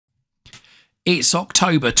It's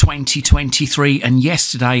October 2023 and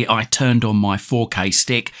yesterday I turned on my 4K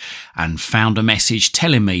stick and found a message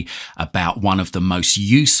telling me about one of the most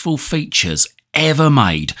useful features ever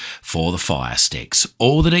made for the Firesticks.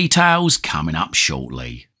 All the details coming up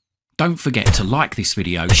shortly. Don't forget to like this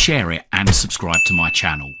video, share it and subscribe to my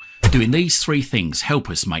channel. Doing these three things help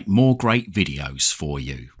us make more great videos for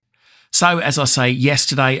you. So as I say,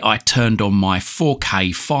 yesterday I turned on my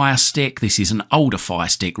 4K Fire Stick. This is an older Fire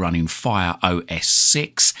Stick running Fire OS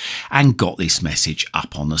 6 and got this message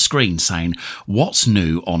up on the screen saying, what's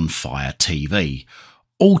new on Fire TV?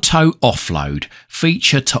 Auto offload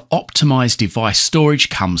feature to optimize device storage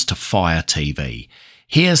comes to Fire TV.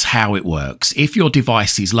 Here's how it works. If your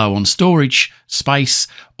device is low on storage space,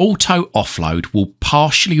 auto offload will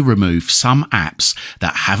partially remove some apps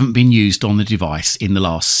that haven't been used on the device in the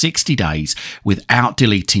last 60 days without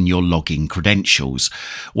deleting your login credentials.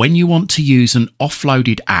 When you want to use an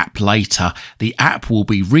offloaded app later, the app will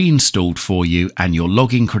be reinstalled for you and your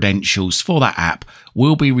login credentials for that app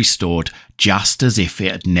will be restored just as if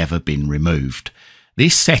it had never been removed.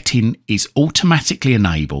 This setting is automatically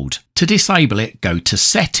enabled. To disable it, go to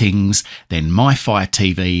Settings, then My Fire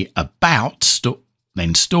TV, About,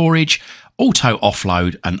 then Storage, Auto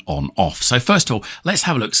Offload and On Off. So first of all, let's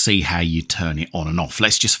have a look, see how you turn it on and off.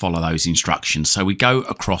 Let's just follow those instructions. So we go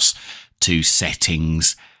across to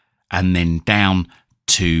Settings and then down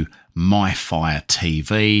to My Fire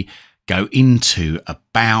TV, go into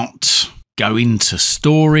About, go into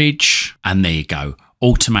Storage, and there you go.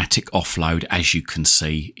 Automatic offload, as you can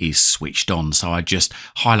see, is switched on. So I just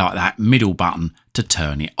highlight that middle button to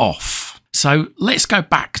turn it off. So let's go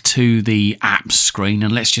back to the apps screen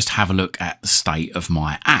and let's just have a look at the state of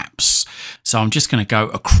my apps. So I'm just going to go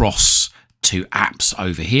across to apps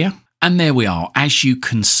over here. And there we are. As you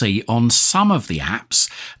can see on some of the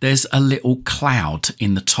apps, there's a little cloud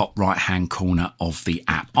in the top right hand corner of the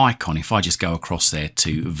app icon. If I just go across there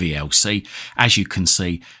to VLC, as you can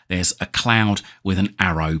see, there's a cloud with an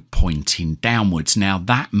arrow pointing downwards. Now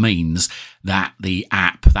that means that the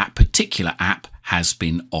app, that particular app, has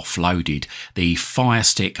been offloaded. The Fire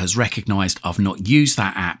Stick has recognised I've not used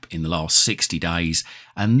that app in the last 60 days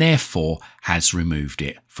and therefore has removed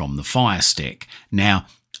it from the Fire Stick. Now,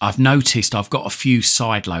 I've noticed I've got a few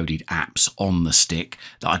side-loaded apps on the stick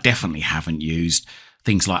that I definitely haven't used.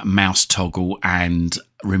 Things like Mouse Toggle and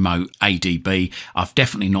Remote ADB. I've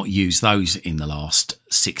definitely not used those in the last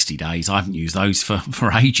 60 days. I haven't used those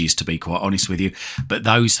for ages, to be quite honest with you. But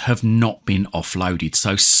those have not been offloaded.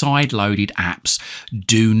 So side-loaded apps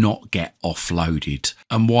do not get offloaded.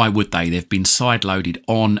 And why would they? They've been side-loaded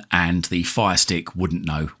on and the Fire Stick wouldn't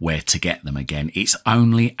know where to get them again. It's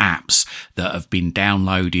only apps that have been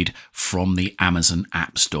downloaded from the Amazon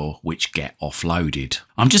App Store which get offloaded.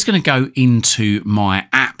 I'm just going to go into my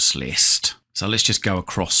apps list. So let's just go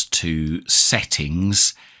across to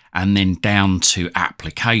Settings and then down to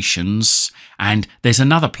Applications. And there's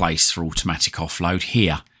another place for automatic offload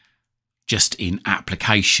here. Just in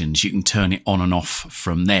Applications, you can turn it on and off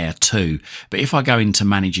from there too. But if I go into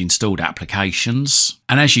Manage Installed Applications,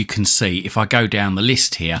 and as you can see, if I go down the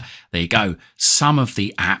list here, there you go. Some of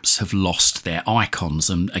the apps have lost their icons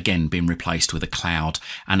and again been replaced with a cloud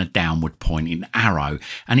and a downward pointing arrow.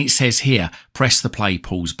 And it says here, press the play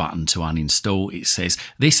pause button to uninstall. It says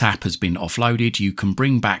this app has been offloaded. You can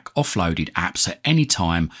bring back offloaded apps at any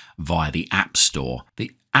time via the App Store.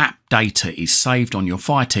 The app data is saved on your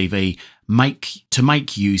Fire TV to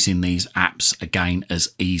make using these apps again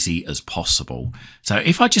as easy as possible. So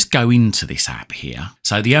if I just go into this app here,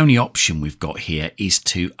 so the only option we've got here is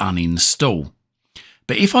to uninstall.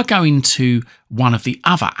 But if I go into one of the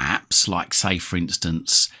other apps, like say for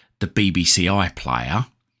instance the BBC iPlayer,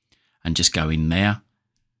 and just go in there,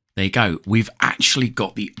 there you go. We've actually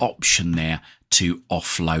got the option there to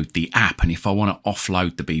offload the app. And if I want to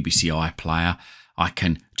offload the BBC iPlayer, I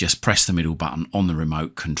can just press the middle button on the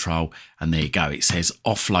remote control and there you go. It says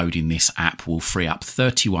offloading this app will free up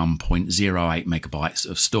 31.08 megabytes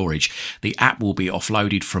of storage. The app will be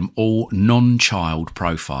offloaded from all non-child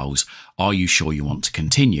profiles. Are you sure you want to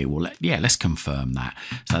continue? Well, yeah, let's confirm that.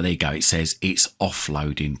 So there you go. It says it's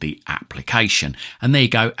offloading the application. And there you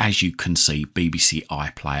go. As you can see, BBC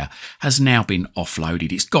iPlayer has now been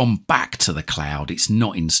offloaded. It's gone back to the cloud. It's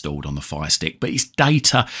not installed on the Fire Stick, but its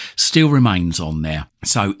data still remains on there.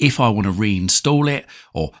 So if I want to reinstall it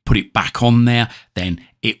or put it back on there, then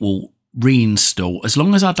it will reinstall. As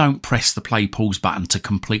long as I don't press the play pause button to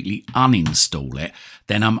completely uninstall it,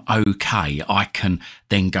 then I'm okay. I can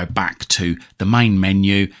then go back to the main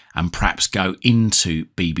menu and perhaps go into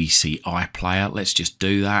BBC iPlayer. Let's just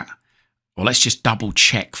do that. Well, let's just double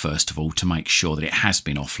check first of all to make sure that it has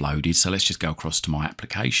been offloaded. So let's just go across to my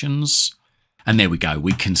applications. And there we go.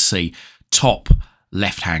 We can see top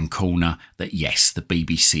left-hand corner that yes, the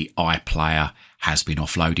BBC iPlayer has been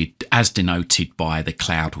offloaded, as denoted by the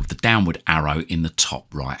cloud with the downward arrow in the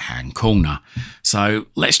top right-hand corner. So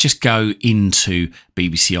let's just go into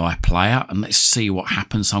BBC iPlayer and let's see what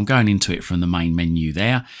happens. So I'm going into it from the main menu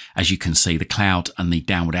there. As you can see, the cloud and the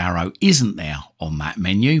downward arrow isn't there on that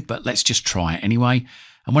menu, but let's just try it anyway.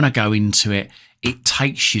 And when I go into it, it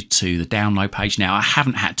takes you to the download page. Now, I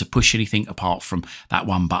haven't had to push anything apart from that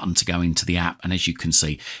one button to go into the app. And as you can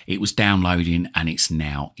see, it was downloading and it's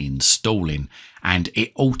now installing. And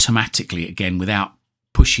it automatically, again, without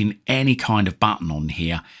pushing any kind of button on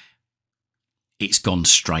here, it's gone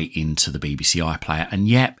straight into the BBC iPlayer. And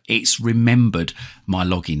yep, it's remembered my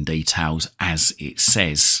login details as it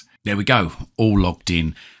says. There we go, all logged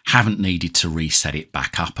in, haven't needed to reset it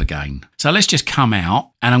back up again. So let's just come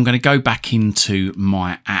out and I'm going to go back into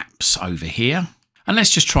my apps over here. And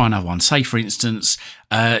let's just try another one. Say, for instance,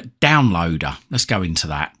 Downloader. Let's go into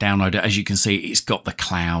that. Downloader, as you can see, it's got the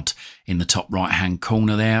cloud in the top right-hand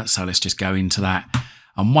corner there. So let's just go into that.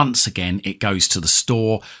 And once again, it goes to the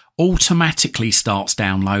store, automatically starts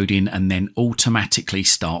downloading and then automatically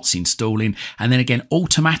starts installing. And then again,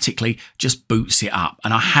 automatically just boots it up.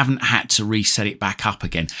 And I haven't had to reset it back up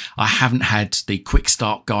again. I haven't had the quick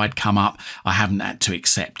start guide come up. I haven't had to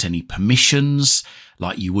accept any permissions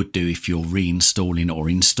like you would do if you're reinstalling or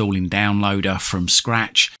installing Downloader from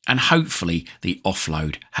scratch. And hopefully the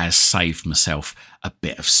offload has saved myself a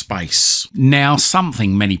bit of space. Now,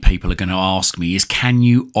 something many people are going to ask me is, can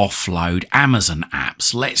you offload Amazon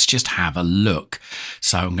apps? Let's just have a look.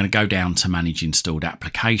 So I'm going to go down to manage installed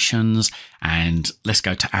applications and let's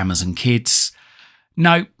go to Amazon Kids.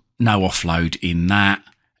 No offload in that.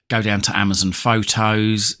 Go down to Amazon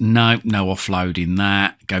Photos. No offload in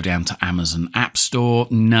that. Go down to Amazon App Store.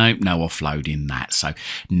 No offload in that. So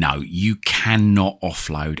no, you cannot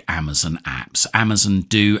offload Amazon apps. Amazon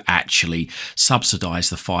do actually subsidize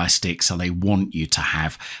the Firestick, so they want you to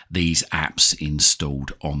have these apps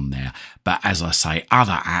installed on there. But as I say,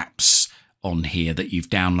 other apps on here that you've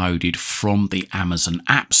downloaded from the Amazon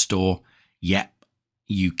App Store, yep,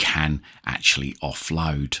 you can actually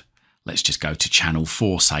offload. Let's just go to channel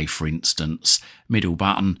 4, say, for instance, middle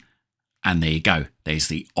button, and there you go. There's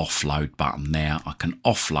the offload button there. I can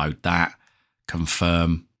offload that,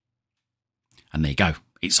 confirm, and there you go.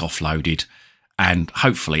 It's offloaded, and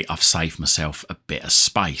hopefully I've saved myself a bit of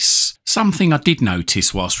space. Something I did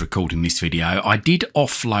notice whilst recording this video, I did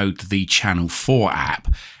offload the channel 4 app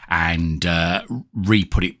and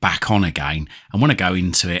re-put it back on again. And when I go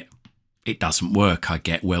into it, it doesn't work. I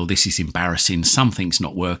get, well, this is embarrassing. Something's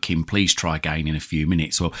not working. Please try again in a few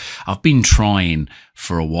minutes. Well, I've been trying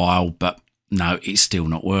for a while, but no, it's still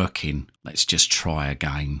not working. Let's just try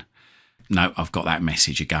again. No, I've got that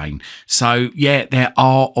message again. So yeah, there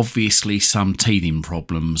are obviously some teething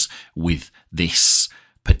problems with this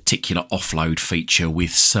particular offload feature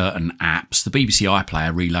with certain apps. The BBC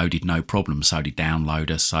iPlayer reloaded no problem, so did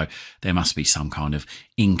Downloader, so there must be some kind of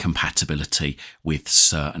incompatibility with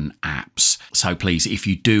certain apps. So please, if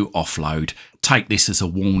you do offload, take this as a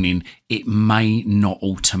warning. It may not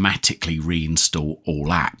automatically reinstall all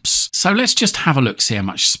apps. So let's just have a look, see how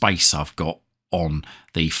much space I've got on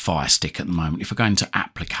the Firestick at the moment. If I go into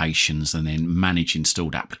applications and then manage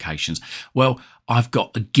installed applications, well, I've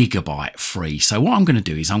got a gigabyte free. So what I'm going to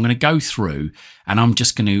do is I'm going to go through and I'm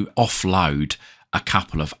just going to offload a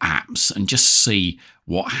couple of apps and just see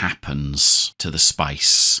what happens to the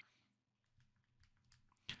space.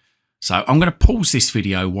 So I'm going to pause this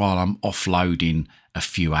video while I'm offloading a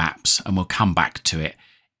few apps and we'll come back to it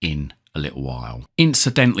in a little while.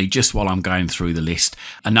 Incidentally, just while I'm going through the list,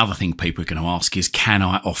 another thing people are going to ask is, can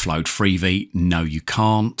I offload Freevee? No, you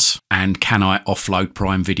can't. And can I offload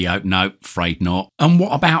Prime Video? No, afraid not. And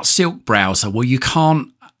what about Silk Browser? Well, you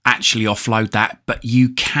can't actually offload that, but you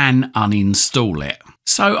can uninstall it.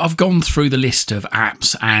 So I've gone through the list of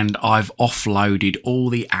apps and I've offloaded all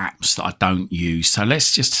the apps that I don't use. So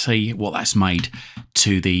let's just see what that's made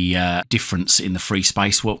to the difference in the free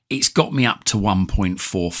space. Well, it's got me up to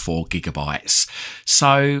 1.44 gigabytes.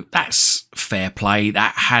 So that's fair play.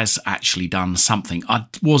 That has actually done something. I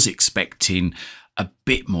was expecting a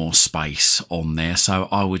bit more space on there. So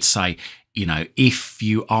I would say, you know, if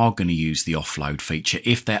you are going to use the offload feature,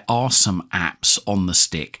 if there are some apps on the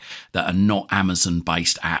stick that are not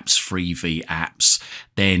Amazon-based apps, Freevee apps,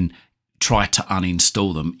 then try to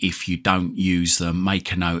uninstall them. If you don't use them,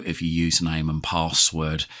 make a note of your username and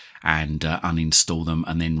password and uninstall them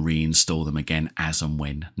and then reinstall them again as and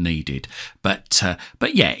when needed. But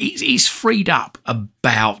yeah, it's freed up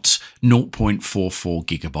about 0.44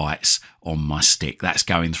 gigabytes on my stick. That's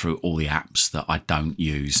going through all the apps that I don't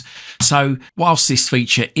use. So whilst this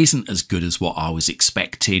feature isn't as good as what I was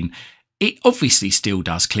expecting, it obviously still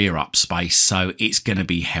does clear up space, so it's going to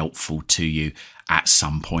be helpful to you at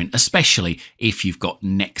some point, especially if you've got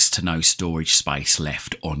next to no storage space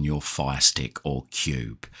left on your Firestick or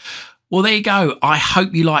Cube. Well, there you go. I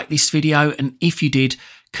hope you liked this video, and if you did,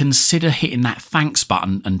 consider hitting that thanks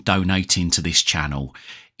button and donating to this channel.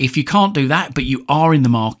 If you can't do that, but you are in the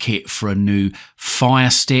market for a new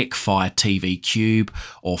Firestick, Fire TV Cube,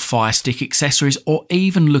 or Firestick accessories, or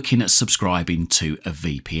even looking at subscribing to a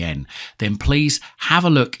VPN, then please have a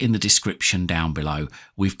look in the description down below.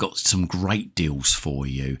 We've got some great deals for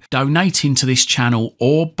you. Donating to this channel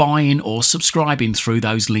or buying or subscribing through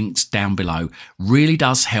those links down below really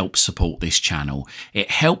does help support this channel. It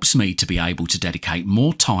helps me to be able to dedicate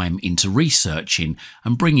more time into researching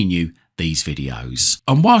and bringing you these videos.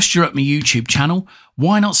 And whilst you're at my YouTube channel,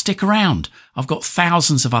 why not stick around? I've got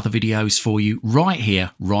thousands of other videos for you right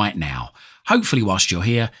here, right now. Hopefully whilst you're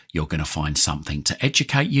here, you're going to find something to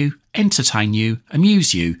educate you, entertain you,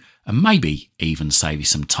 amuse you, and maybe even save you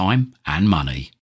some time and money.